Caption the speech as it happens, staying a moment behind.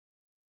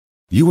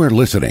You are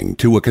listening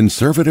to a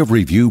Conservative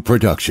Review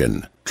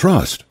production.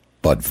 Trust,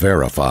 but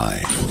verify.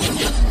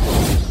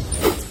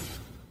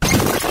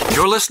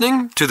 You're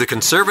listening to The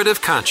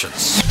Conservative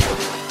Conscience.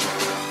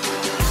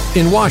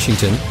 In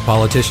Washington,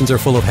 politicians are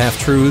full of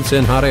half-truths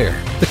and hot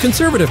air. The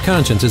Conservative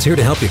Conscience is here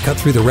to help you cut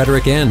through the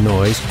rhetoric and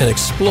noise and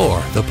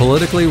explore the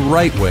politically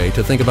right way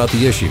to think about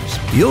the issues.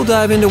 You'll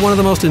dive into one of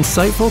the most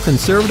insightful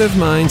conservative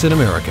minds in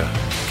America.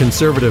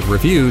 Conservative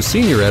Review's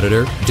senior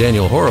editor,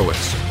 Daniel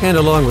Horowitz. And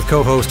along with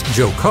co-host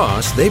Joe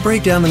Koss, they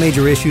break down the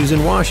major issues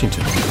in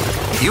Washington.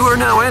 You are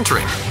now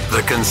entering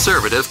The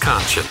Conservative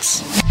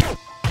Conscience.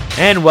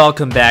 And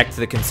welcome back to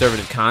The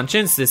Conservative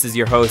Conscience. This is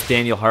your host,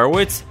 Daniel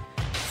Horowitz.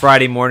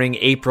 Friday morning,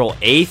 April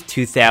 8th,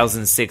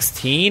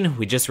 2016.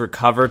 We just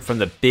recovered from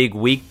the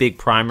big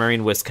primary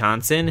in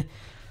Wisconsin.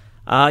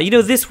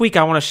 This week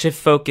I want to shift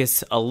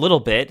focus a little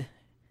bit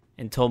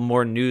until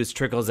more news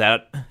trickles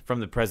out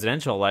from the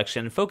presidential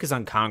election and focus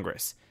on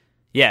Congress.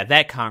 Yeah,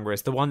 that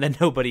Congress, the one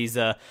that nobody's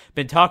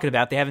been talking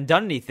about. They haven't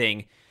done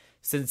anything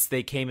since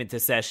they came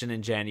into session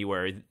in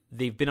January.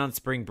 They've been on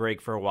spring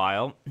break for a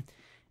while,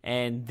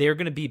 and they're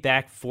going to be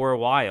back for a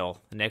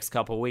while the next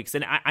couple of weeks.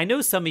 And I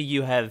know some of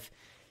you have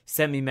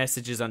sent me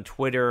messages on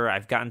Twitter.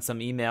 I've gotten some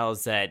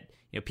emails that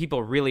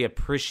people really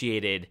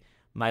appreciated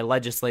my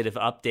legislative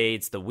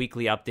updates, the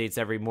weekly updates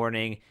every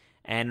morning.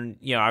 And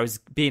I was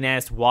being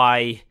asked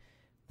why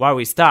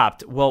we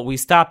stopped. Well, we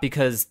stopped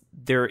because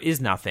there is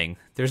nothing.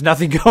 There's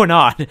nothing going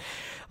on.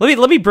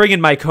 Let me bring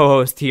in my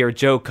co-host here,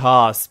 Joe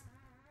Koss.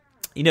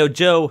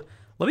 Joe,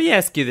 let me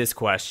ask you this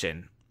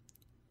question.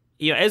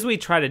 As we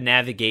try to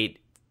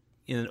navigate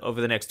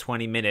over the next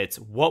 20 minutes,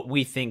 what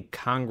we think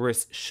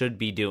Congress should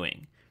be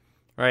doing.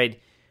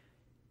 Right,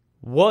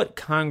 what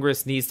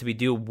Congress needs to be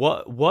doing,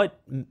 what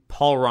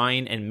Paul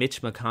Ryan and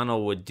Mitch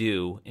McConnell would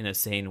do in a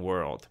sane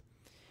world.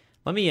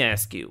 Let me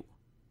ask you,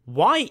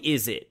 why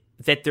is it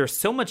that there's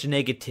so much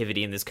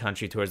negativity in this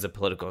country towards the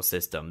political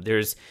system?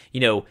 There's,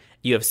 you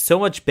have so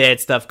much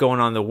bad stuff going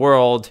on in the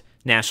world,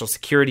 national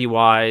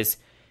security-wise.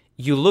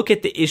 You look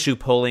at the issue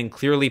polling,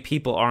 clearly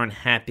people aren't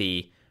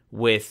happy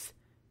with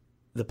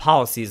the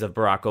policies of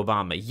Barack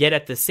Obama. Yet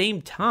at the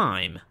same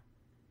time,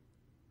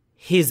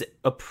 his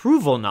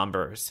approval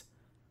numbers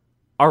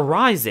are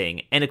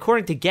rising. And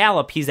according to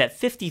Gallup, he's at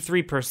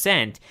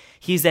 53%.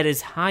 He's at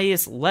his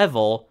highest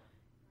level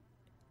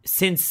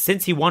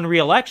since he won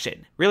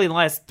re-election, really in the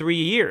last 3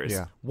 years.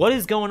 Yeah. What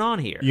is going on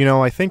here?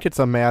 I think it's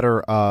a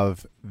matter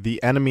of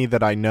the enemy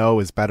that I know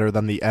is better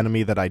than the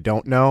enemy that I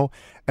don't know.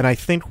 And I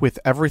think with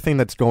everything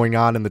that's going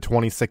on in the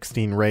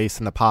 2016 race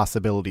and the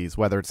possibilities,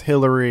 whether it's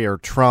Hillary or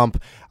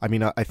Trump,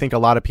 I think a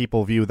lot of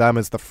people view them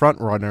as the front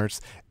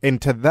runners.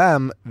 And to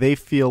them, they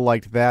feel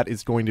like that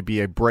is going to be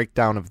a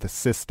breakdown of the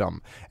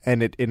system.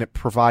 And it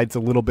provides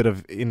a little bit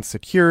of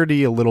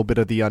insecurity, a little bit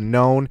of the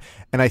unknown.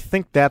 And I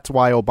think that's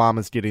why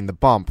Obama's getting the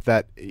bump.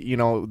 That,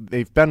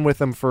 they've been with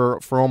him for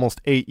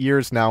almost 8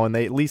 years now, and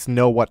they at least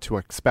know what to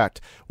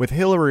expect. With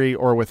Hillary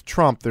or with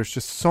Trump, there's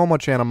just so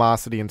much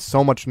animosity and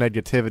so much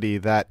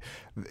negativity that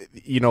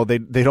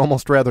they'd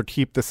almost rather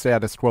keep the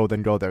status quo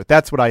than go there.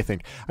 That's what I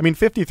think.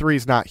 53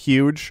 is not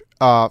huge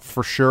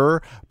for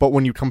sure, but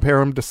when you compare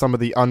them to some of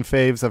the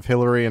unfaves of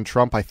Hillary and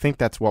Trump, I think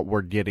that's what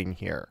we're getting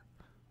here.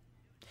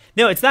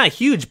 No, it's not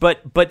huge,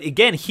 but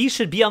again, he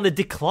should be on the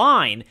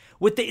decline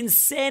with the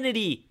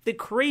insanity, the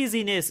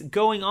craziness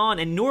going on.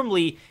 And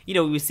normally,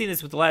 we've seen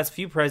this with the last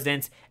few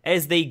presidents,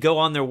 as they go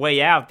on their way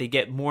out, they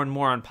get more and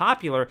more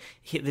unpopular.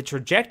 The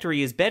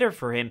trajectory is better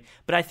for him,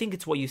 but I think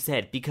it's what you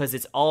said, because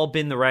it's all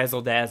been the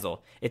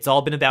razzle-dazzle. It's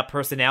all been about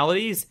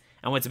personalities,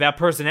 and when it's about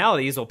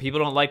personalities, well,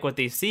 people don't like what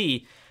they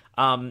see,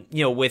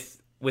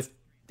 with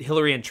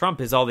Hillary and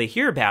Trump is all they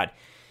hear about.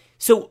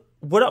 So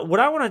what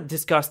I want to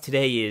discuss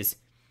today is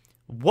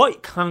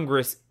what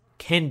Congress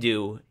can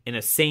do in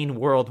a sane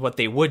world, what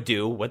they would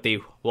do, what they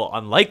will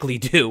unlikely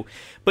do.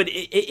 But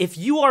if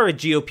you are a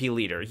GOP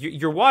leader,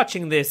 you're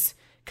watching this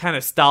kind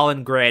of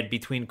Stalingrad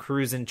between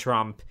Cruz and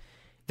Trump,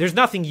 there's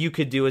nothing you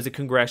could do as a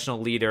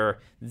congressional leader.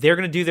 They're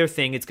going to do their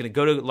thing. It's going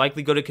to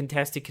likely go to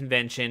contested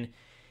convention.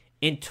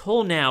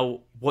 Until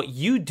now, what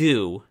you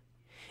do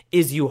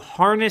is you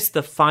harness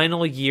the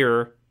final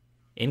year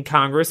in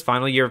Congress,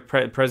 final year of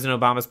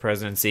President Obama's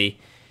presidency,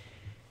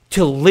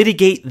 to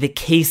litigate the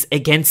case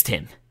against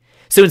him.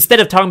 So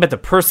instead of talking about the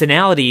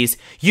personalities,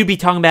 you'd be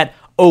talking about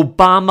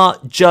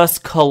Obama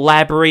just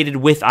collaborated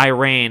with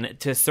Iran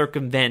to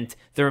circumvent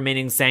the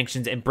remaining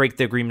sanctions and break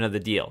the agreement of the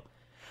deal.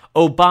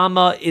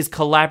 Obama is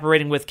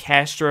collaborating with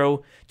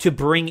Castro to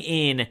bring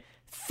in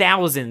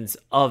thousands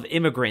of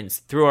immigrants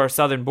through our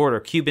southern border,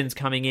 Cubans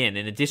coming in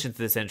addition to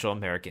the Central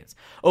Americans.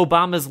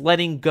 Obama's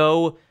letting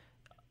go,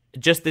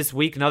 just this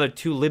week, another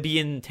 2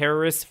 Libyan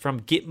terrorists from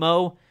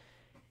Gitmo.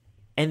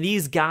 And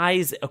these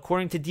guys,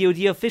 according to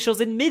DOD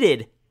officials,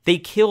 admitted they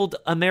killed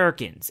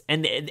Americans.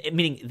 And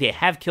meaning they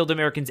have killed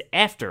Americans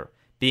after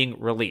being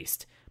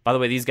released. By the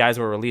way, these guys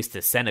were released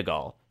to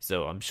Senegal,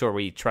 so I'm sure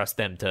we trust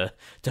them to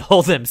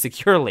hold them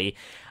securely.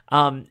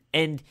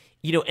 And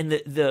and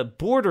the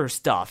border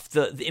stuff,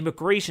 the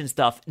immigration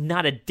stuff,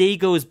 not a day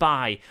goes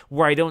by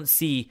where I don't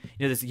see,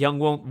 this young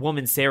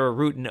woman, Sarah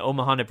Root in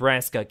Omaha,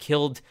 Nebraska,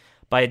 killed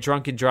by a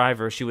drunken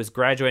driver. She was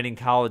graduating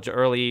college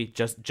early,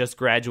 just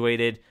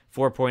graduated,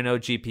 4.0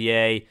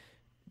 GPA,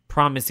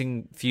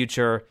 promising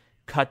future,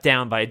 cut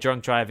down by a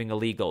drunk driving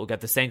illegal. We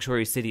got the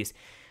sanctuary cities.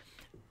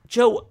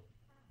 Joe,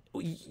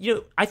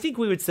 I think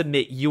we would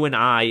submit you and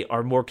I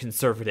are more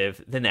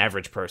conservative than the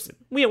average person.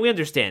 We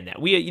understand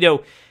that.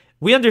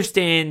 We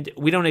understand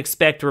we don't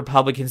expect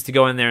Republicans to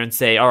go in there and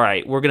say, all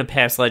right, we're going to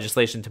pass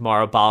legislation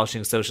tomorrow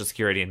abolishing Social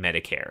Security and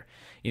Medicare,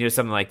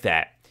 something like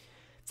that.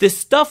 The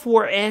stuff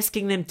we're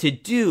asking them to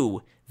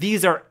do,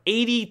 these are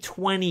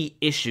 80-20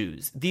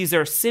 issues. These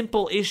are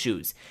simple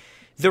issues.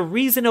 The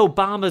reason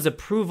Obama's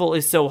approval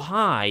is so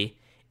high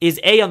is,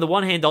 A, on the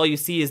one hand, all you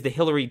see is the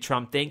Hillary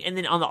Trump thing, and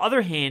then on the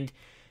other hand,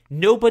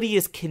 nobody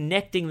is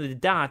connecting the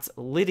dots,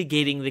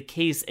 litigating the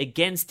case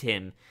against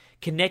him,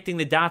 connecting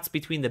the dots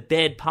between the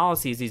bad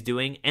policies he's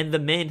doing and the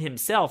man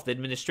himself, the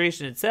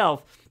administration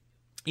itself.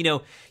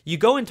 You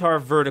go into our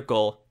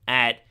vertical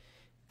at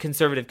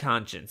Conservative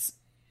Conscience.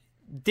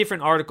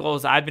 Different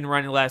articles I've been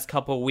writing the last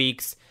couple of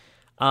weeks,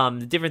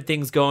 different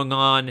things going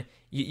on.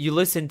 You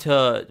listen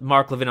to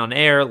Mark Levin on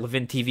air,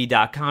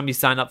 levintv.com. You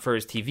sign up for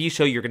his TV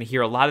show. You're going to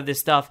hear a lot of this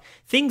stuff.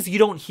 Things you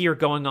don't hear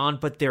going on,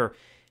 but they're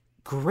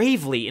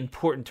gravely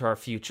important to our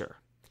future.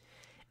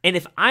 And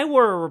if I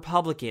were a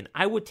Republican,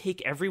 I would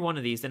take every one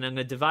of these, and I'm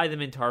going to divide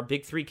them into our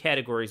big three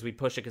categories we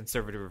push a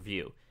conservative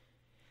review.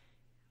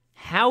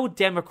 How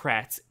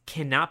Democrats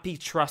cannot be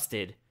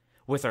trusted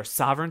with our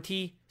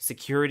sovereignty,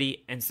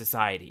 security, and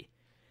society.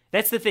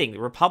 That's the thing. The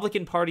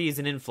Republican Party is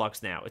in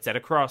influx now. It's at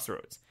a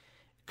crossroads.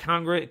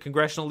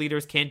 Congressional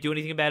leaders can't do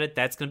anything about it.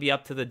 That's going to be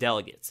up to the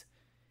delegates.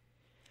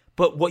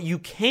 But what you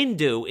can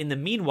do in the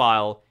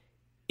meanwhile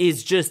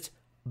is just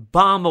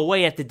bomb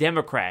away at the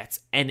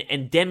Democrats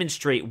and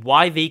demonstrate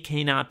why they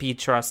cannot be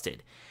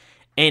trusted.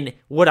 And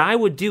what I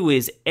would do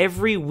is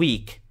every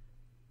week,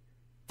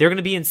 they're going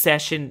to be in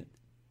session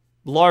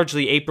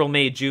largely April,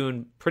 May,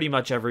 June, pretty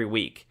much every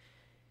week.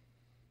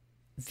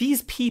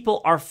 These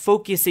people are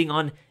focusing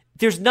on,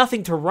 there's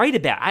nothing to write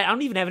about. I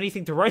don't even have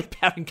anything to write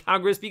about in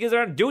Congress because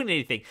they're not doing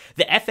anything.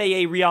 The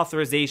FAA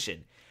reauthorization.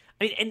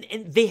 And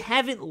they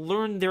haven't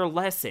learned their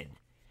lesson.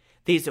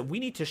 They said, we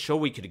need to show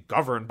we could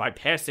govern by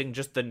passing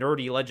just the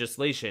nerdy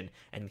legislation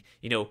and,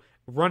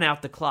 run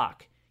out the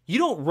clock. You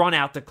don't run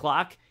out the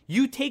clock.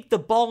 You take the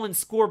ball and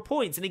score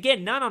points. And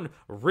again, not on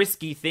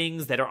risky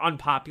things that are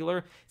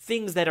unpopular,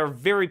 things that are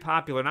very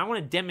popular. And I want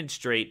to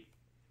demonstrate,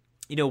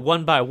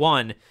 one by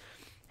one,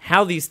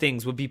 how these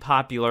things would be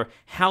popular,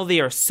 how they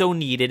are so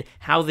needed,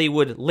 how they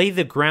would lay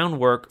the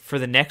groundwork for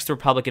the next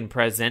Republican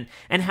president,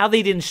 and how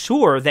they'd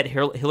ensure that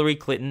Hillary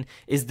Clinton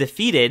is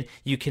defeated.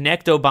 You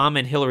connect Obama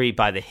and Hillary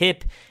by the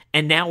hip,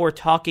 and now we're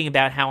talking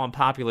about how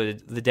unpopular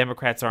the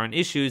Democrats are on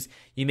issues.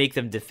 You make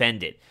them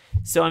defend it.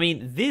 So,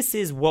 this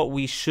is what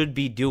we should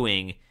be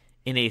doing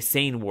in a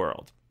sane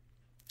world.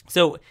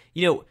 So,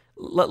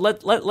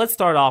 let's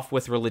start off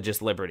with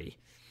religious liberty.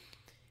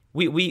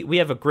 We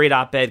have a great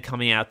op-ed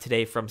coming out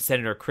today from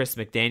Senator Chris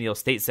McDaniel,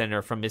 state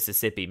senator from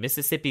Mississippi.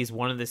 Mississippi is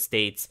one of the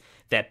states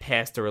that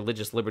passed a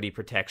religious liberty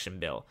protection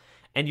bill.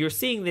 And you're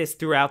seeing this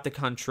throughout the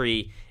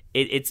country.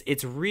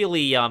 It's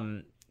really,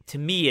 to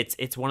me,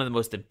 it's one of the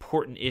most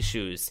important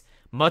issues,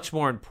 much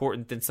more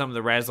important than some of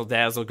the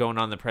razzle-dazzle going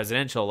on in the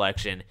presidential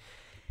election.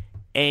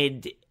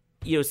 And,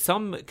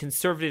 some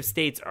conservative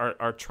states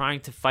are trying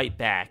to fight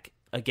back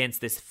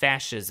against this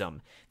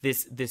fascism,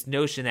 this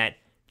notion that,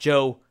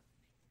 Joe,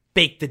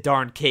 bake the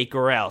darn cake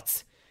or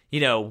else,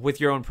 with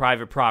your own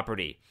private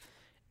property.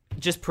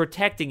 Just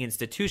protecting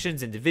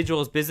institutions,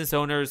 individuals, business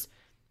owners.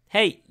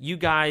 Hey, you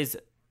guys,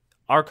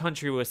 our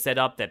country was set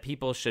up that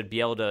people should be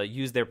able to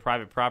use their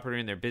private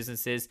property and their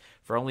businesses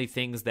for only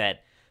things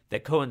that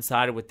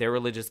coincided with their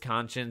religious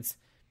conscience.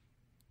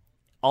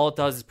 All it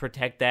does is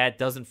protect that,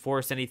 doesn't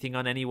force anything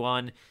on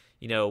anyone.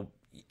 You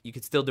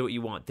could still do what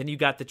you want. Then you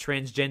got the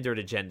transgendered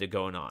agenda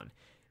going on,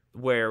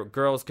 where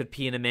girls could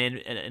pee in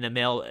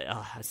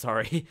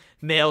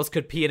males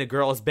could pee in a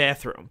girl's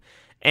bathroom.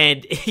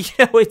 And,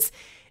 it's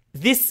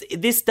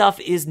this stuff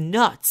is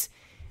nuts.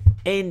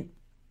 And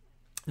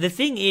the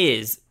thing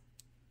is,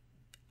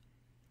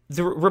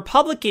 the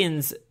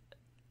Republicans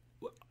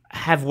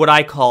have what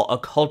I call a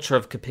culture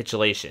of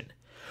capitulation,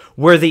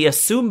 where they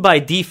assume by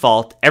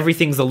default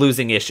everything's a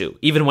losing issue,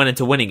 even when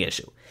it's a winning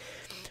issue.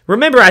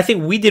 Remember, I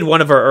think we did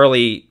one of our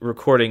early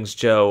recordings,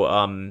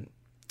 Joe,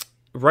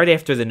 right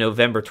after the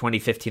November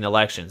 2015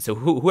 election. So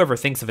whoever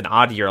thinks of an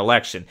odd year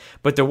election,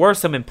 but there were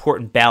some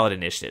important ballot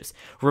initiatives.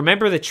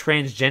 Remember the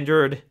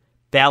transgendered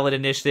ballot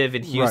initiative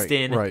in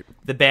Houston, right.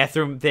 The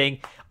bathroom thing?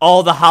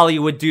 All the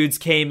Hollywood dudes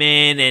came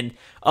in and,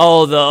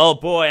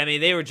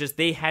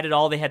 they had it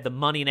all. They had the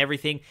money and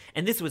everything.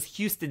 And this was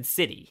Houston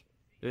City,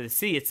 the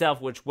city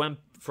itself, which went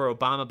for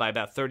Obama by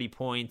about 30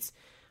 points.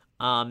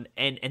 And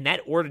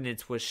that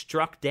ordinance was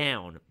struck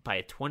down by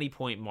a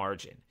 20-point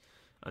margin,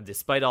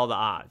 despite all the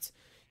odds.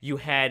 You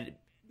had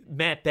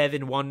Matt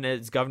Bevin won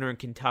as governor in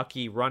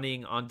Kentucky,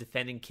 running on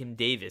defending Kim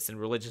Davis and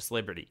religious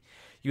liberty.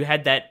 You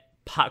had that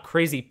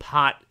crazy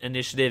pot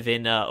initiative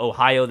in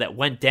Ohio that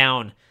went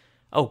down.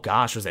 Oh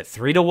gosh, was it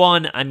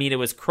 3-1? I mean, it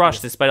was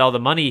crushed despite all the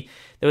money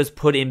that was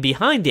put in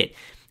behind it.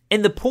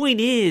 And the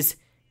point is,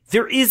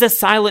 there is a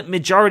silent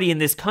majority in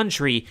this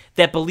country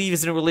that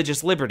believes in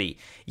religious liberty.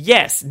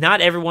 Yes,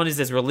 not everyone is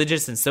as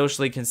religious and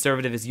socially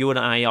conservative as you and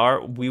I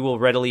are. We will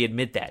readily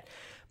admit that.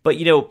 But,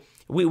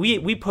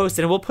 we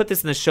posted, and we'll put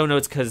this in the show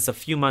notes because it's a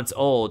few months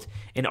old,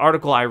 an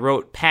article I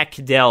wrote, Pat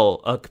Caddell,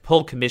 a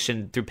poll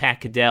commission through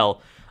Pat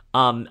Caddell,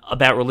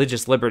 about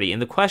religious liberty.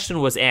 And the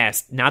question was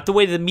asked, not the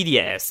way the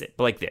media asks it,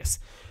 but like this.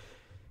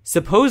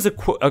 Suppose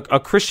a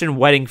Christian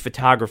wedding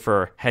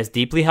photographer has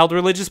deeply held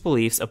religious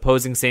beliefs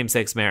opposing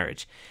same-sex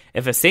marriage.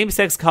 If a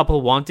same-sex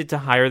couple wanted to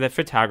hire that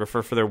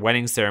photographer for their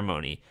wedding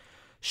ceremony,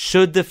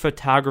 should the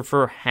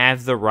photographer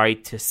have the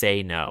right to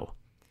say no?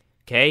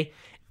 Okay?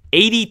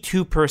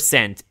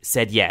 82%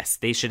 said yes,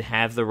 they should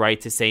have the right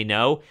to say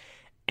no,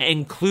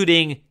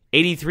 including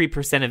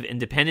 83% of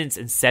independents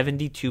and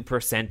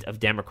 72% of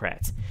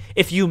Democrats.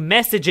 If you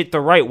message it the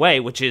right way,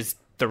 which is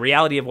the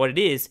reality of what it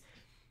is,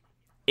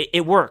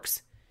 it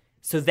works.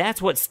 So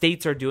that's what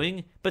states are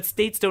doing, but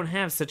states don't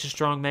have such a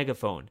strong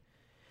megaphone.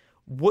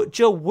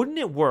 Joe, wouldn't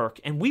it work?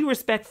 And we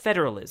respect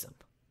federalism.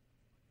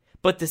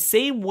 But the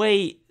same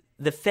way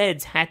the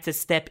feds had to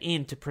step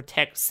in to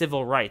protect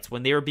civil rights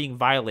when they were being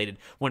violated,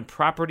 when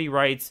property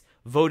rights,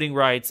 voting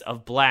rights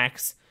of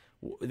blacks,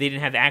 they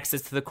didn't have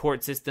access to the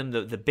court system,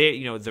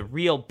 the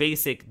real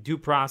basic due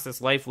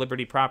process, life,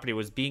 liberty, property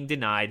was being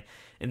denied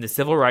in the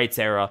civil rights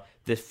era,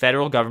 the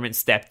federal government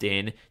stepped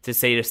in to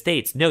say to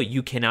states, no,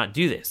 you cannot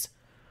do this.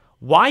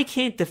 Why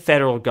can't the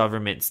federal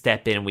government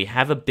step in? We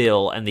have a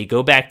bill and they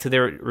go back to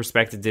their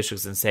respective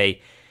districts and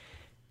say,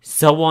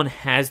 someone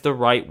has the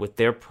right with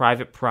their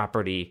private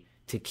property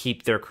to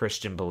keep their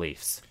Christian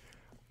beliefs.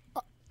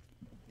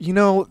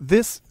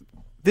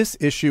 This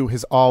issue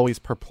has always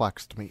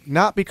perplexed me,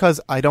 not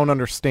because I don't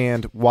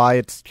understand why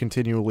it's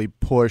continually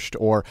pushed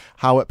or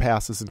how it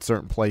passes in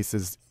certain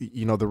places,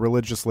 the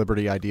religious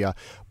liberty idea,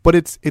 but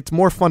it's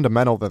more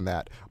fundamental than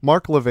that.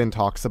 Mark Levin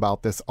talks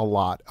about this a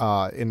lot.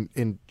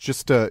 In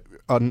just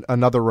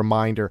another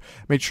reminder,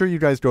 make sure you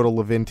guys go to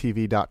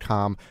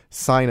levintv.com,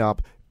 sign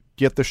up,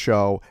 get the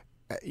show.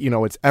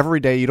 It's every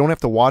day. You don't have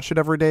to watch it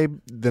every day.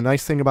 The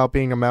nice thing about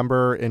being a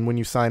member and when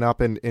you sign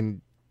up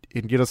and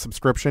get a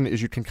subscription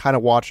is you can kind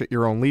of watch at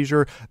your own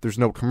leisure. There's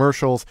no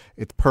commercials.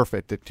 It's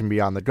perfect. It can be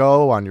on the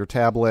go, on your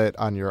tablet,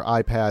 on your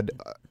iPad,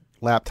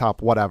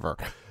 laptop, whatever.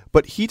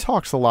 But he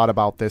talks a lot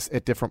about this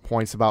at different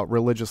points about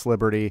religious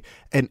liberty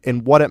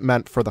and what it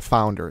meant for the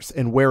founders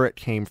and where it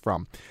came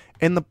from.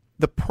 And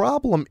the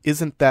problem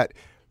isn't that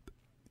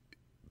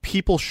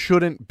people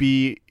shouldn't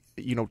be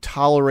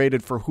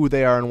tolerated for who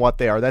they are and what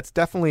they are. That's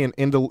definitely an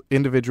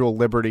individual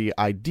liberty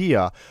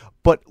idea.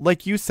 But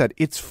like you said,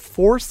 it's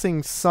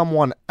forcing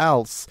someone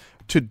else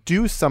to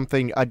do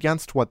something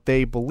against what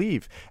they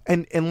believe.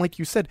 And like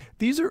you said,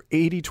 these are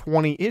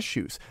 80-20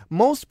 issues.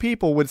 Most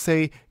people would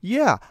say,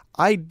 yeah,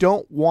 I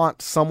don't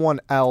want someone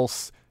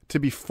else to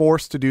be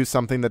forced to do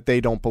something that they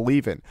don't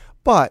believe in.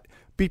 But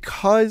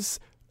because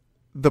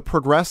the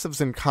progressives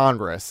in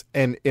Congress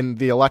and in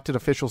the elected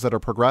officials that are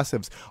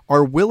progressives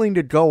are willing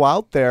to go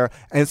out there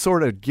and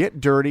sort of get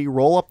dirty,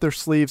 roll up their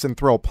sleeves and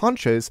throw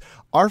punches,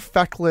 our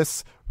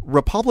feckless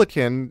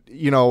Republican,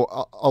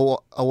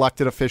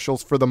 elected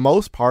officials, for the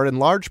most part, in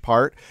large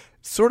part,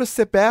 sort of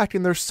sit back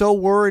and they're so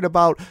worried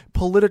about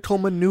political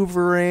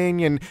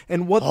maneuvering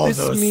and what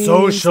this means.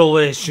 Social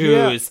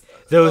issues.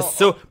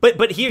 Yeah.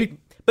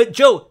 But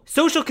Joe,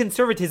 social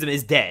conservatism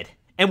is dead.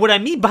 And what I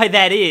mean by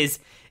that is,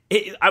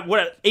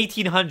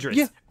 1800s,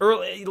 yeah.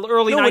 early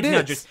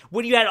 1900s,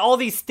 when you had all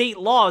these state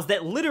laws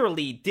that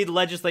literally did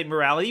legislate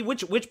morality,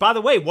 which by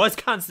the way was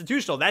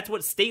constitutional. That's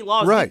what state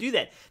laws do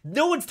that.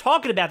 No one's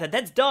talking about that.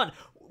 That's done.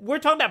 We're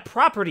talking about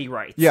property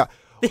rights. Yeah.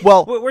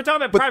 Well, we're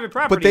talking about private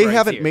property rights. But they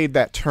haven't here. made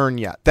that turn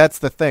yet. That's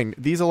the thing.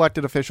 These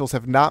elected officials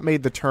have not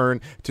made the turn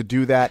to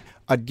do that.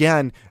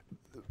 Again,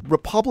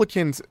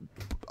 Republicans,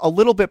 a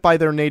little bit by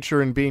their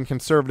nature in being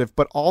conservative,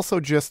 but also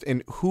just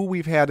in who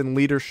we've had in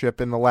leadership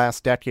in the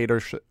last decade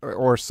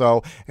or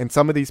so, and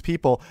some of these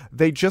people,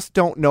 they just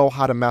don't know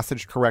how to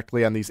message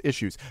correctly on these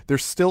issues. They're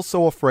still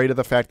so afraid of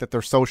the fact that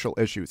they're social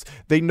issues.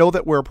 They know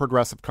that we're a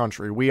progressive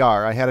country. We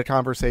are. I had a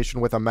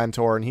conversation with a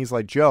mentor, and he's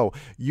like, Joe,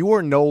 you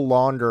are no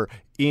longer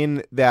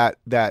in that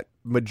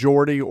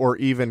majority or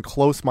even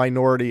close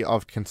minority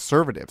of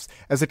conservatives.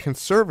 As a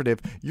conservative,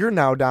 you're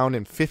now down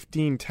in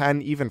 15,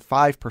 10, even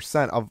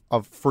 5%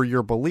 of for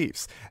your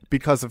beliefs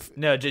because of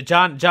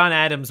John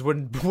Adams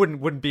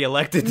wouldn't be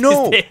elected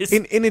no, these days.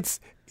 And it's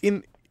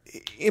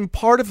in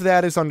part of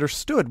that is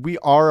understood. We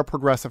are a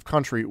progressive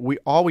country. We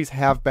always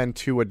have been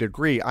to a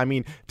degree. I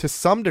mean, to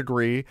some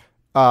degree,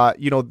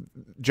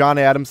 John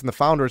Adams and the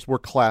founders were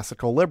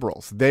classical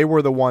liberals. They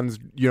were the ones,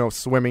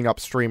 swimming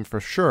upstream for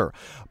sure.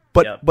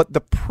 But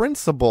the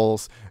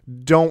principles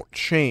don't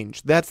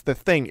change. That's the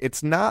thing.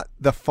 It's not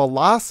the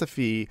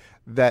philosophy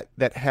that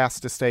has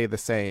to stay the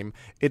same.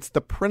 It's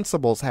the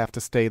principles have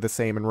to stay the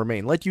same and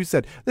remain. Like you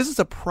said, this is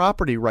a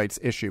property rights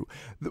issue.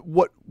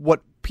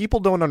 What people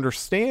don't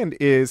understand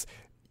is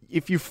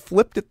if you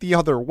flipped it the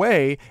other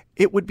way,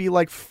 it would be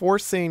like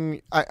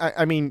forcing,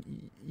 I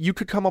mean, you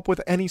could come up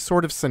with any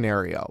sort of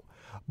scenario.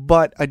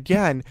 But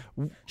again...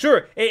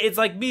 Sure, it's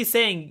like me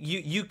saying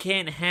you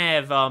can't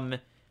have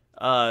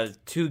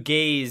two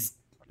gays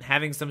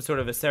having some sort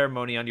of a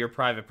ceremony on your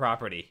private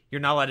property.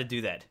 You're not allowed to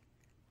do that.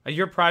 On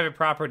your private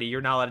property,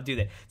 you're not allowed to do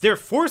that. They're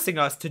forcing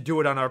us to do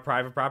it on our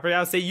private property.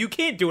 I'll say you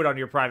can't do it on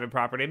your private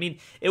property. I mean,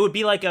 it would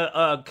be like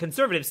a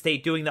conservative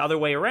state doing the other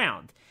way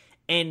around.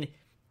 And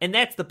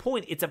that's the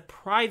point. It's a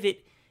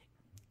private...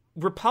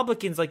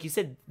 Republicans, like you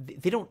said,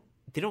 they don't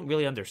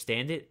really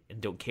understand it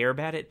and don't care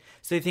about it.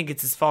 So they think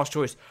it's this false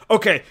choice.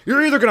 Okay,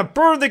 you're either going to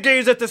burn the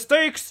gays at the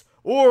stakes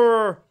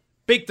or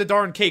bake the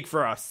darn cake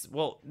for us.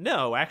 Well,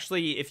 no,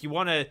 actually, if you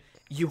want to,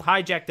 you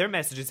hijack their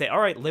message and say, all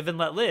right, live and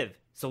let live.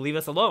 So leave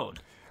us alone.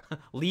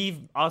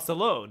 Leave us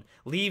alone.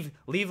 Leave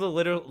the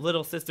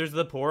little sisters of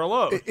the poor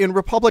alone. And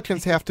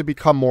Republicans have to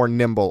become more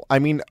nimble. I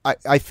mean,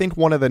 I think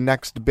one of the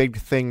next big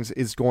things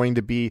is going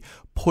to be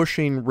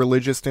pushing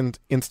religious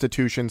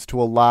institutions to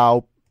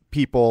allow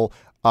people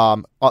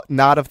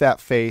not of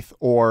that faith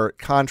or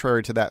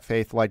contrary to that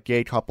faith, like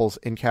gay couples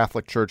in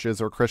Catholic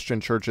churches or Christian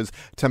churches,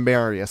 to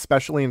marry,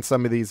 especially in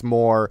some of these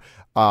more,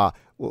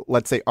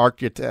 let's say,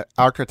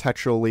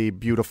 architecturally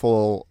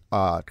beautiful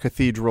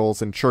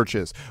cathedrals and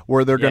churches,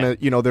 where they're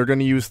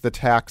gonna use the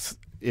tax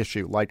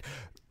issue, like.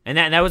 And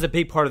that was a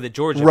big part of the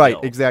Georgia right,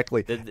 bill.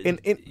 Exactly.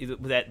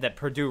 That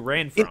Purdue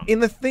ran from.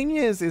 And the thing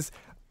is,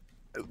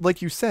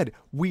 like you said,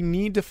 we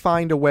need to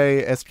find a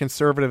way as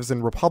conservatives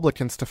and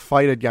Republicans to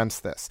fight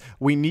against this.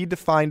 We need to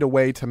find a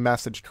way to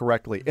message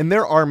correctly. And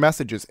there are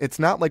messages. It's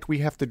not like we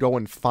have to go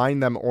and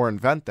find them or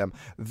invent them.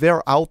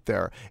 They're out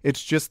there.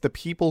 It's just the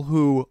people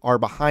who are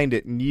behind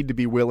it need to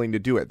be willing to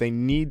do it. They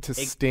need to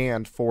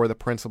stand for the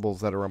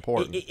principles that are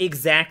important.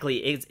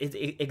 Exactly.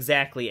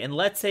 Exactly. And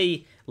let's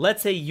say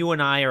you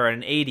and I are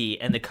an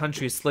 80 and the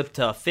country slipped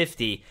to a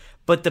 50.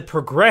 But the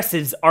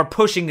progressives are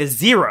pushing a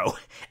 0.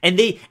 And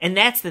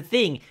that's the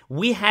thing.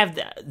 We have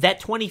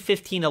that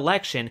 2015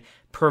 election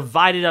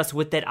provided us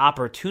with that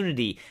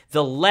opportunity.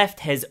 The left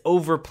has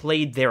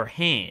overplayed their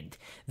hand.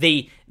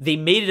 They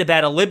made it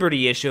about a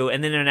liberty issue,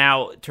 and then they're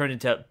now turned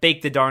into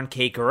bake the darn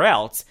cake or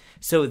else.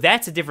 So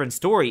that's a different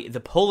story. The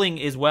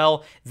polling as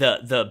well,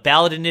 the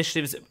ballot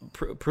initiatives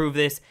prove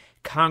this.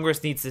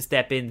 Congress needs to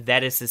step in.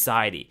 That is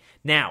society.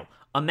 Now,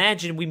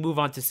 imagine we move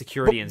on to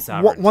security and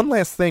sovereignty. One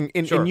last thing,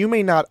 and Sure. you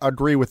may not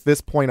agree with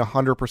this point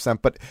 100%,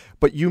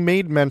 but you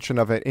made mention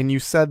of it, and you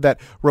said that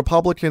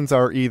Republicans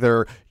are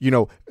either,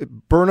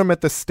 burn them at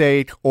the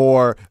stake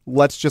or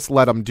let's just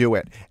let them do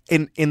it.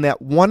 In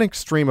that one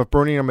extreme of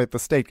burning them at the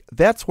stake,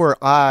 that's where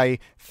I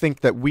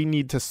think that we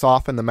need to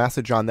soften the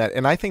message on that,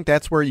 and I think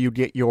that's where you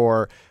get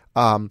your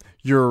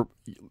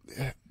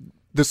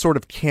the sort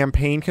of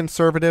campaign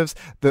conservatives,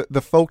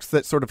 the folks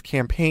that sort of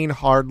campaign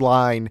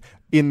hardline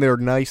in their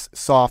nice,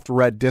 soft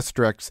red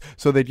districts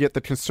so they'd get the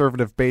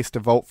conservative base to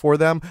vote for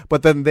them,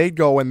 but then they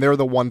go and they're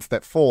the ones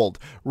that fold.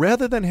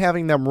 Rather than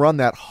having them run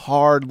that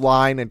hard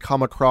line and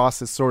come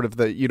across as sort of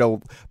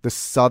the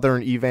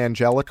Southern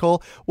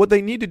evangelical, what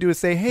they need to do is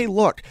say, hey,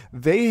 look,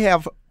 they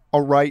have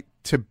a right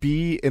to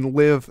be and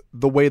live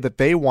the way that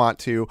they want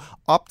to,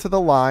 up to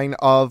the line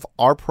of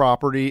our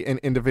property and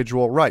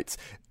individual rights.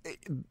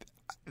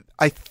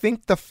 I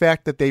think the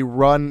fact that they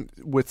run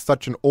with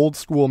such an old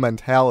school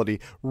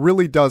mentality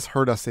really does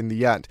hurt us in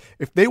the end.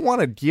 If they want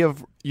to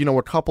give,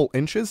 a couple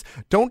inches,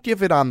 don't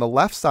give it on the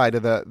left side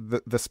of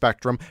the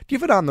spectrum.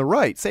 Give it on the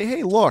right. Say,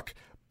 hey, look,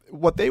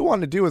 what they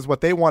want to do is what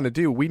they want to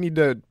do. We need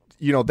to,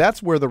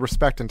 that's where the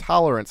respect and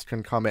tolerance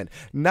can come in.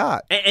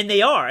 And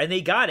they are, and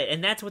they got it.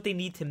 And that's what they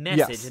need to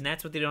message. Yes. And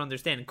that's what they don't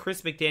understand. And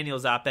Chris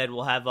McDaniel's op-ed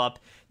will have up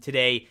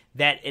today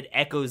that it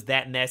echoes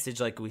that message.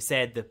 Like we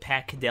said, the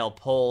Pat Caddell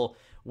poll,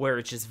 where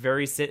it's just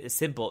very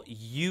simple.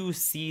 You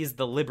seize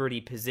the liberty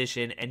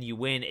position and you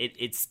win.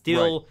 It's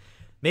still, right.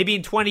 Maybe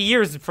in 20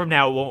 years from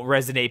now it won't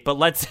resonate, but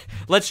let's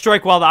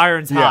strike while the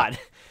iron's hot.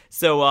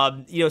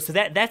 So, so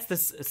that's the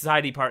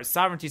society part.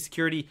 Sovereignty,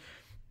 security,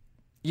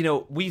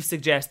 we've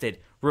suggested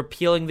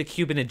repealing the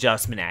Cuban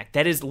Adjustment Act.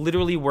 That is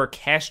literally where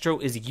Castro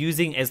is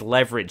using as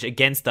leverage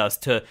against us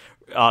to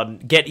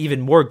get even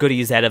more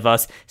goodies out of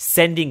us,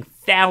 sending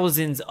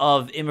thousands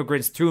of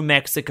immigrants through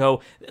Mexico.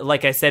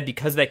 Like I said,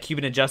 because of that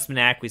Cuban Adjustment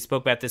Act, we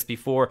spoke about this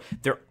before,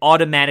 they're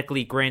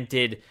automatically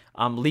granted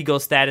legal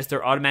status.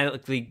 They're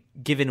automatically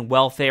given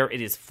welfare.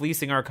 It is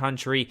fleecing our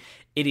country.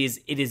 It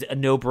is a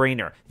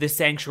no-brainer. The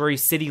sanctuary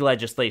city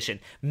legislation.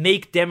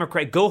 Make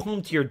go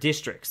home to your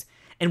districts.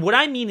 And what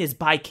I mean is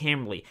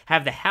bicamerally,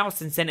 have the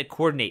House and Senate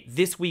coordinate.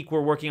 This week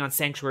we're working on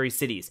sanctuary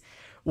cities.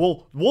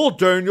 Well,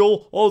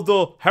 Daniel,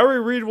 the Harry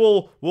Reid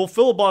will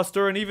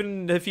filibuster, and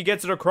even if he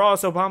gets it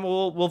across,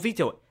 Obama will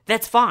veto it.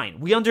 That's fine.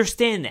 We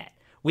understand that.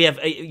 We have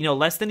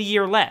less than a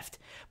year left.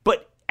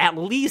 But at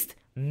least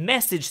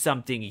message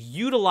something.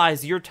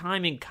 Utilize your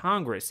time in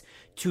Congress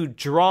to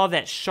draw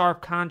that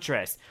sharp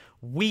contrast.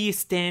 We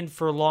stand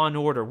for law and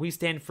order. We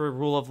stand for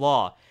rule of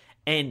law.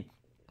 And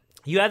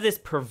you have this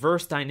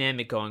perverse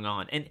dynamic going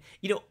on. And,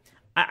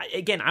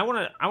 I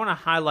want to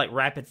highlight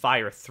rapid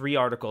fire 3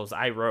 articles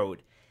I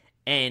wrote.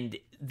 And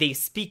they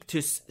speak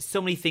to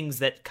so many things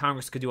that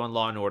Congress could do on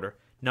law and order.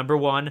 Number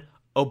 1,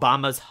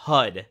 Obama's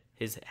HUD,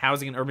 his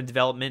Housing and Urban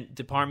Development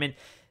Department.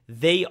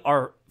 They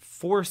are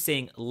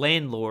forcing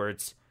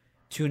landlords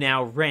to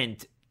now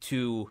rent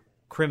to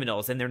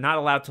criminals, and they're not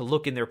allowed to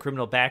look in their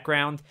criminal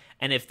background.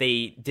 And if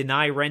they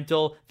deny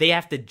rental, they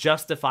have to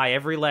justify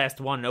every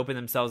last one and open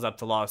themselves up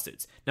to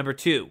lawsuits. Number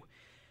 2,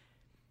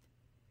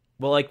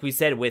 well, like we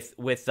said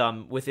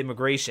with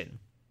immigration,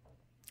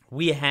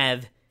 we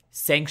have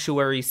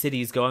sanctuary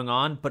cities going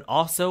on, but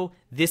also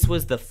this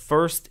was the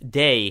first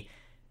day,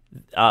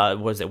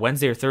 was it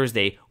Wednesday or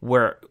Thursday,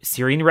 where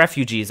Syrian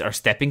refugees are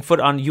stepping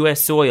foot on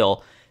U.S.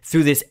 soil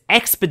through this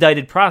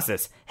expedited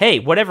process. Hey,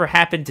 whatever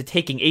happened to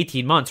taking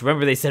 18 months?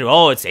 Remember they said,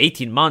 it's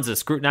 18 months of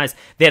scrutinized.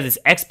 They have this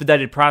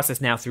expedited process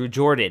now through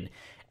Jordan.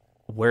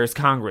 Where's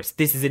Congress?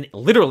 This is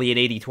literally an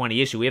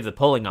 80-20 issue. We have the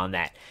polling on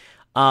that.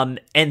 And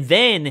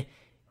then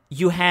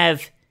you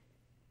have,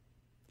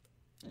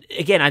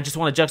 again, I just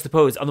want to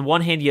juxtapose. On the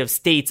one hand, you have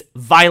states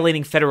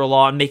violating federal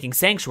law and making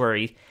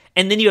sanctuary.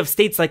 And then you have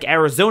states like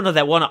Arizona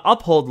that want to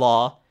uphold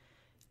law.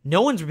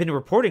 No one's been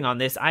reporting on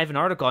this. I have an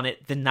article on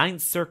it. The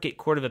Ninth Circuit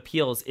Court of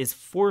Appeals is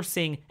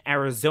forcing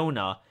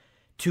Arizona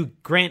to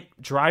grant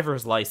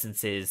driver's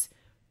licenses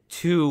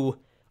to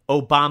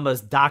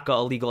Obama's DACA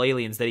illegal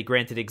aliens that he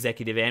granted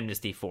executive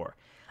amnesty for.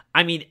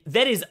 I mean,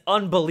 that is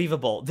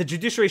unbelievable. The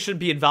judiciary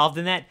shouldn't be involved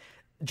in that.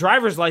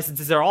 Driver's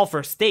licenses are all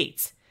for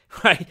states,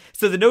 right?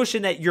 So the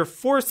notion that you're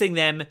forcing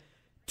them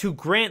to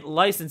grant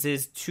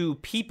licenses to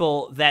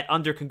people that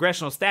under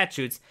congressional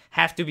statutes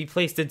have to be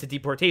placed into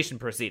deportation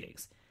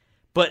proceedings.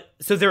 But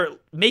so they're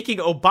making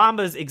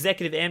Obama's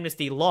executive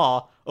amnesty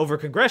law over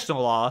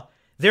congressional law,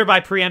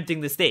 thereby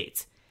preempting the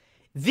states.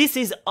 This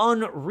is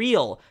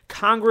unreal.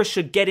 Congress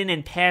should get in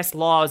and pass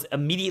laws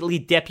immediately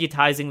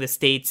deputizing the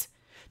states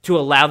to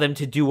allow them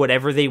to do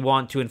whatever they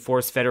want to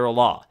enforce federal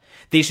law.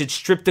 They should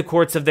strip the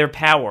courts of their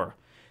power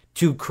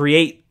to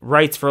create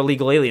rights for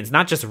illegal aliens,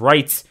 not just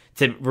rights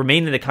to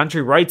remain in the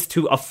country, rights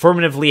to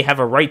affirmatively have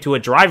a right to a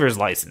driver's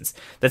license.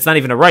 That's not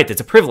even a right,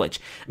 that's a privilege.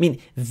 I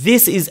mean,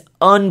 this is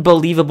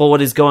unbelievable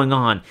what is going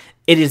on.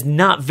 It is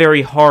not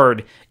very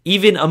hard.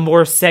 Even a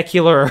more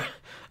secular,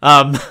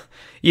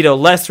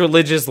 less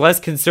religious, less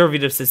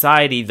conservative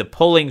society, the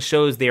polling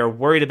shows they are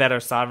worried about our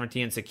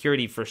sovereignty and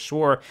security for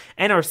sure,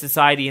 and our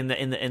society in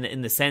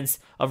the sense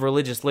of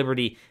religious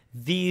liberty.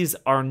 These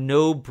are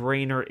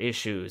no-brainer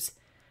issues.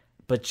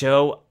 But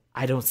Joe,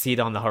 I don't see it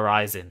on the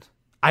horizon.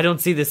 I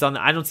don't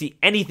see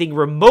anything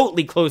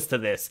remotely close to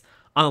this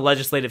on the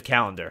legislative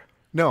calendar.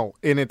 No,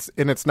 and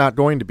it's not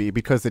going to be,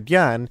 because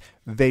again,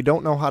 they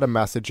don't know how to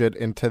message it,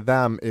 and to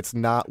them, it's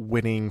not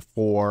winning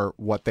for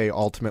what they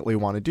ultimately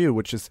want to do,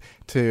 which is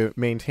to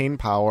maintain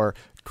power,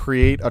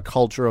 create a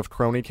culture of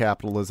crony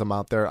capitalism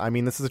out there. I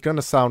mean, this is going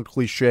to sound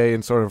cliche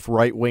and sort of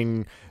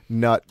right-wing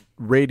nut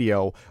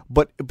radio,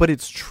 but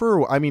it's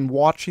true. I mean,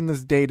 watching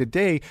this day to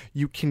day,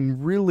 you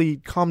can really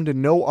come to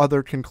no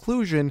other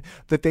conclusion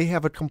that they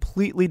have a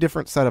completely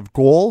different set of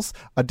goals,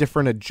 a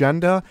different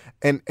agenda,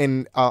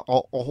 and a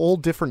whole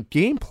different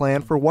game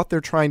plan for what they're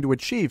trying to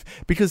achieve.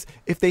 Because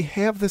if they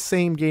have the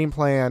same game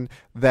plan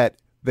that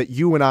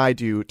you and I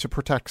do to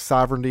protect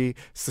sovereignty,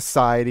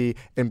 society,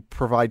 and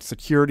provide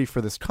security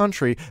for this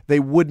country, they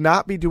would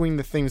not be doing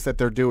the things that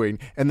they're doing,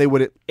 and they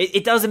would...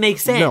 It doesn't make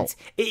sense.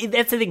 No.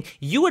 That's the thing.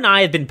 You and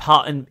I have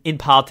been in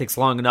politics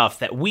long enough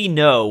that we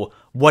know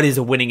what is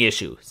a winning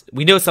issue.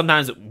 We know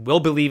sometimes we'll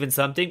believe in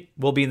something,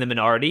 we'll be in the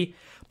minority,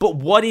 but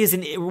what is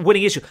a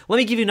winning issue? Let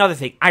me give you another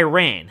thing.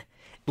 Iran.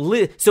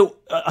 So,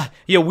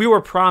 we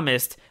were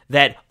promised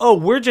that,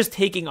 we're just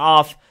taking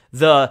off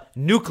the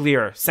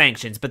nuclear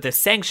sanctions, but the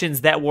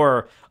sanctions that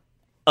were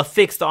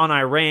affixed on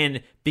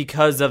Iran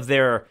because of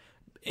their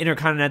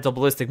intercontinental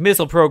ballistic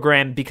missile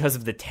program, because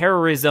of the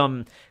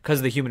terrorism, because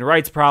of the human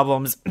rights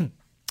problems,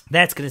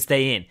 that's going to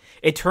stay in.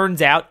 It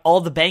turns out all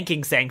the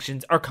banking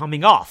sanctions are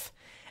coming off,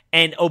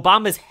 and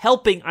Obama's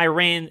helping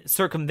Iran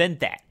circumvent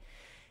that.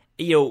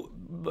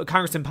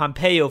 Congressman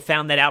Pompeo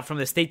found that out from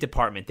the State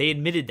Department. They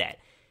admitted that.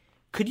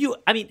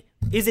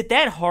 Is it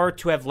that hard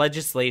to have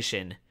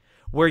legislation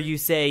where you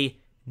say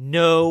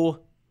no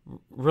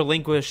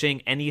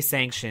relinquishing any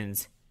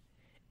sanctions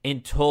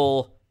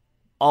until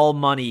all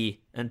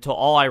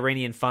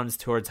Iranian funds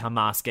towards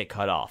Hamas get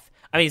cut off?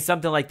 I mean,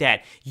 something like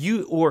that.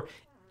 You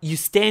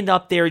stand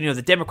up there,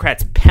 the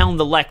Democrats pound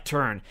the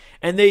lectern,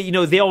 and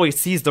they always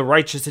seize the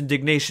righteous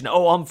indignation.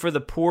 I'm for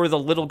the poor, the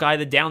little guy,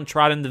 the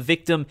downtrodden, the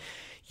victim.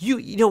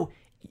 You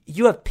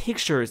have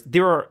pictures.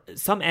 There are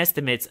some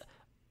estimates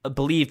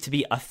believed to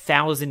be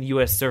 1,000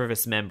 U.S.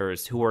 service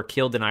members who were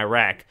killed in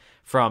Iraq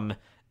from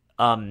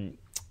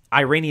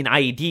Iranian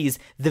IEDs.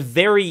 The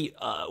very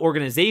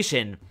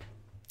organization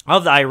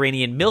of the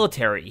Iranian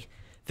military,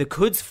 the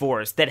Quds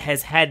Force that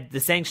has had the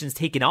sanctions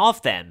taken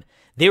off them.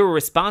 They were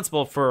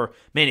responsible for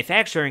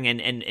manufacturing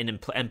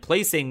and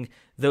placing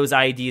those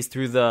IEDs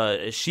through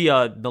the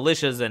Shia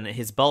militias and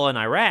Hezbollah in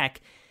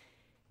Iraq.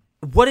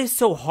 What is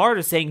so hard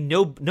of saying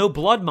no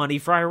blood money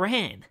for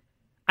Iran?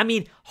 I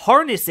mean,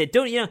 harness it.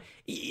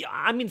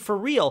 For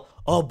real.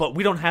 Oh, but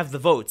we don't have the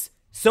votes.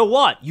 So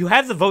what? You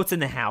have the votes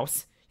in the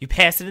House. You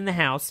pass it in the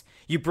House.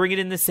 You bring it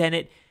in the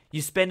Senate.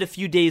 You spend a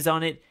few days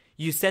on it.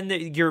 You send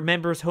your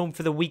members home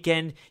for the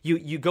weekend.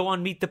 You go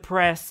on Meet the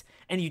Press,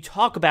 and you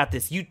talk about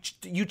this.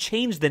 You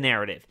change the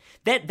narrative.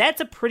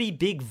 That's a pretty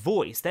big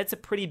voice. That's a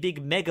pretty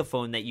big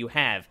megaphone that you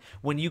have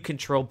when you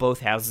control both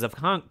houses of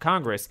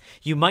Congress.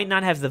 You might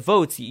not have the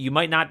votes. You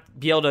might not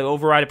be able to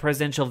override a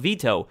presidential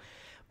veto,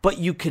 but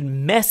you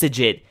can message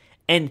it.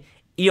 And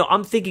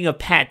I'm thinking of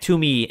Pat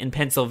Toomey in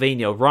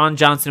Pennsylvania, Ron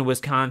Johnson in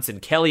Wisconsin,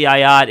 Kelly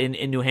Ayotte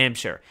in New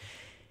Hampshire.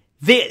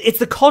 It's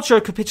the culture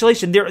of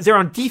capitulation. They're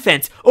on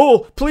defense.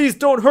 Oh, please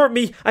don't hurt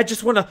me. I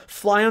just want to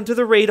fly under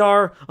the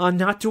radar,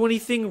 not do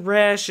anything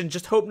rash, and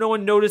just hope no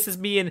one notices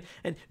me. And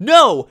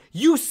no,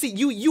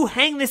 you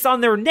hang this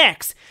on their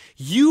necks.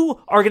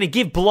 You are going to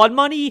give blood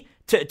money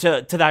to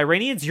the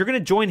Iranians. You're going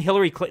to join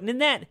Hillary Clinton in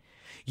that.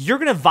 You're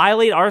going to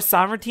violate our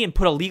sovereignty and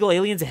put illegal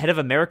aliens ahead of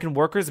American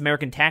workers,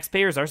 American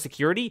taxpayers, our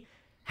security.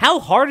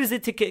 How hard is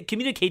it to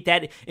communicate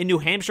that in New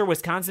Hampshire,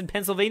 Wisconsin,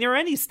 Pennsylvania, or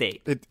any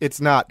state?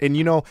 It's not.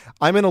 And,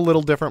 I'm in a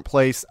little different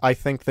place, I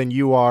think, than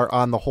you are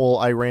on the whole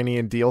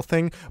Iranian deal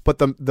thing. But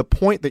the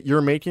point that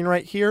you're making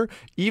right here,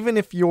 even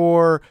if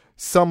you're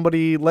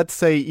somebody, let's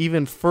say,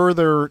 even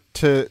further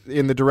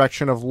in the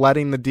direction of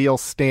letting the deal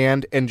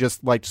stand and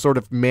just like sort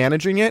of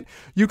managing it,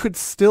 you could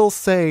still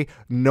say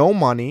no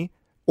money,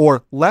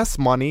 or less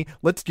money,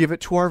 let's give it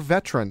to our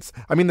veterans.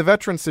 I mean, the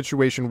veteran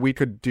situation, we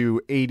could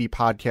do 80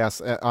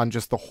 podcasts on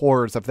just the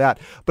horrors of that.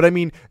 But I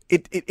mean,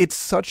 it's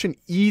such an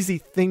easy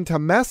thing to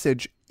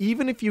message.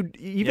 Even if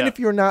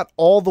you're not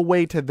all the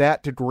way to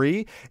that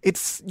degree,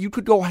 you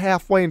could go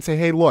halfway and say,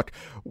 hey, look,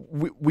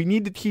 we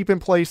need to keep in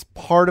place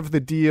part of the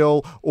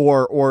deal,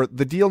 or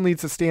the deal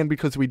needs to stand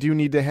because we do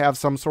need to have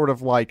some sort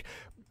of like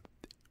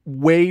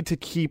way to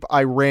keep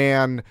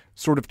Iran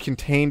sort of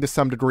contained to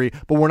some degree,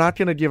 but we're not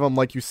going to give them,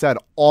 like you said,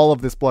 all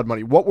of this blood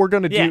money. What we're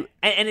going to do...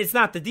 And it's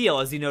not the deal,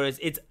 as you notice.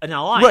 It's an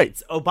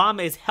alliance. Right.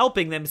 Obama is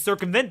helping them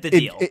circumvent the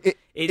deal.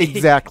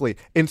 Exactly.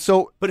 And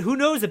so... But who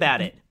knows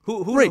about it?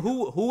 Who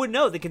would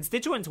know? The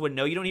constituents would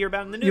know. You don't hear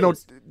about it in the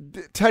news.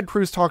 Ted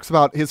Cruz talks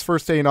about his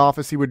first day in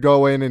office, he would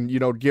go in and,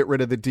 get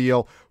rid of the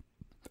deal.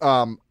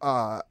 I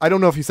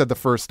don't know if he said the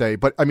first day,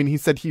 but I mean, he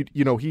said he'd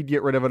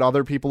get rid of it.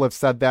 Other people have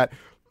said that.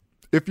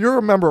 If you're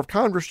a member of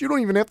Congress, you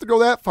don't even have to go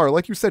that far.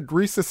 Like you said,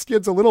 grease the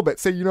skids a little bit.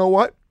 Say, you know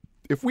what?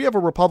 If we have a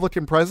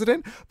Republican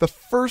president, the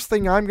first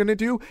thing I'm going to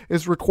do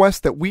is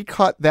request that we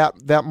cut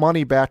that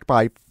money back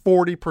by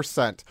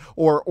 40%,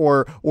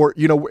 or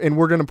and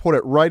we're going to put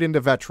it right into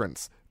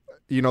veterans,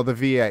 the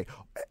VA.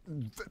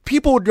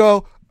 People would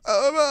go,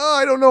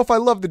 I don't know if I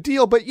love the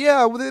deal, but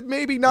yeah,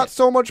 maybe not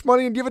so much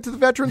money and give it to the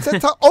veterans.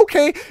 That's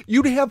okay.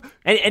 You'd have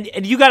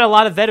and you got a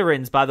lot of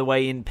veterans, by the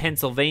way, in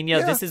Pennsylvania.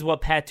 Yeah. This is what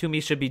Pat Toomey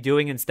should be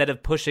doing instead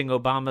of pushing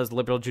Obama's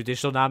liberal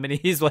judicial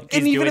nominees like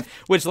he's doing,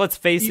 which, let's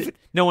face it,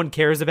 no one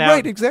cares about.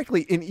 Right,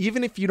 exactly. And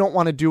even if you don't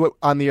want to do it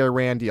on the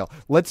Iran deal,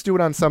 let's do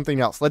it on something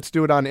else. Let's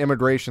do it on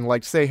immigration.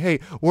 Like say,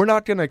 hey, we're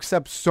not going to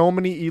accept so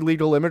many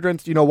illegal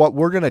immigrants. You know what?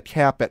 We're going to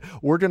cap it.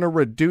 We're going to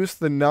reduce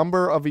the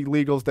number of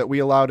illegals that we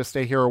allow to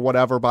stay here or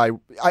whatever.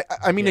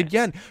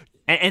 Again,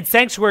 and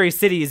sanctuary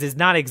cities is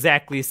not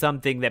exactly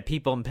something that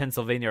people in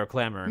Pennsylvania are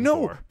clamoring for.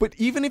 No, but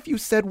even if you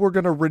said we're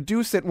going to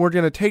reduce it and we're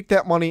going to take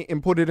that money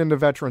and put it into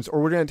veterans,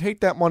 or we're going to take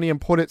that money and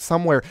put it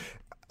somewhere,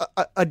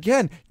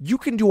 again, you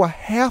can do a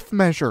half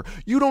measure.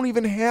 You don't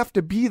even have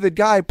to be the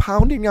guy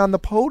pounding on the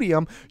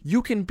podium.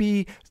 You can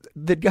be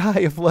the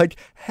guy of like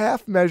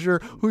half measure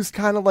who's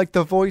kind of like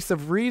the voice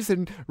of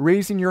reason,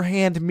 raising your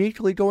hand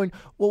meekly going,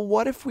 well,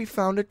 what if we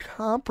found a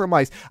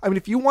compromise? I mean,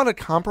 if you want to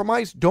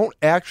compromise, don't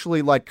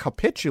actually like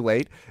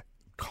capitulate.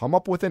 Come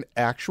up with an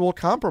actual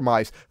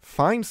compromise.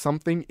 Find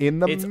something in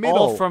the middle. It's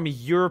all from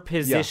your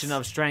position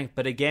of strength.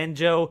 But again,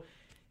 Joe,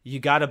 you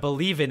got to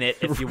believe in it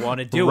if you want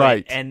to do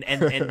right.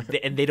 it.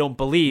 And they don't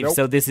believe. Nope.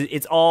 So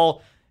it's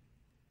all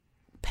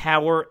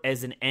power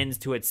as an ends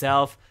to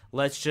itself.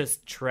 Let's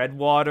just tread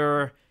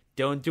water.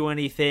 Don't do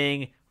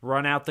anything,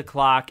 run out the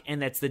clock, and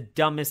that's the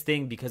dumbest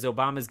thing because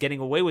Obama's getting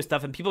away with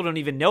stuff and people don't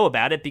even know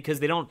about it because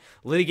they don't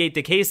litigate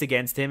the case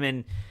against him,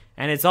 and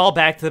it's all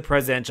back to the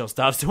presidential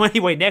stuff. So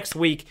anyway, next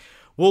week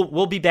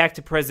we'll be back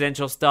to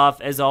presidential stuff.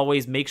 As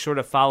always, make sure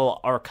to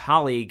follow our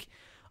colleague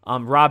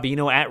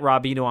Robino at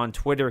Robino on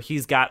Twitter.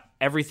 He's got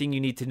everything you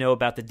need to know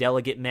about the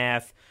delegate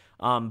math,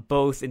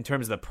 both in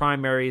terms of the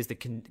primaries, the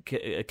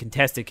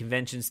contested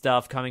convention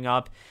stuff coming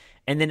up,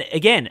 and then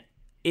again,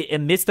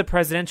 amidst the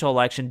presidential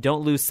election,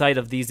 don't lose sight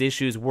of these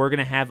issues. We're going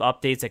to have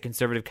updates at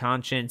Conservative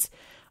Conscience.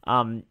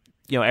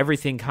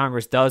 Everything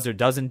Congress does or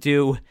doesn't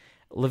do.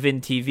 Levin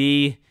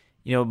TV,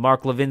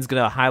 Mark Levin's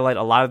going to highlight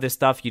a lot of this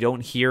stuff you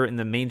don't hear in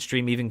the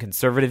mainstream, even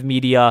conservative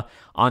media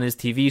on his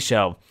TV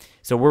show.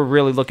 So we're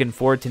really looking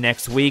forward to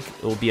next week.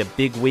 It will be a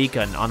big week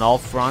on all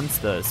fronts.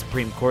 The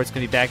Supreme Court's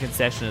going to be back in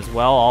session as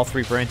well, all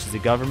three branches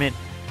of government.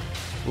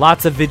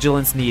 Lots of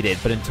vigilance needed.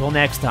 But until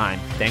next time,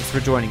 thanks for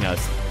joining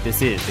us.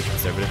 This is The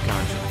Conservative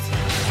Conscience.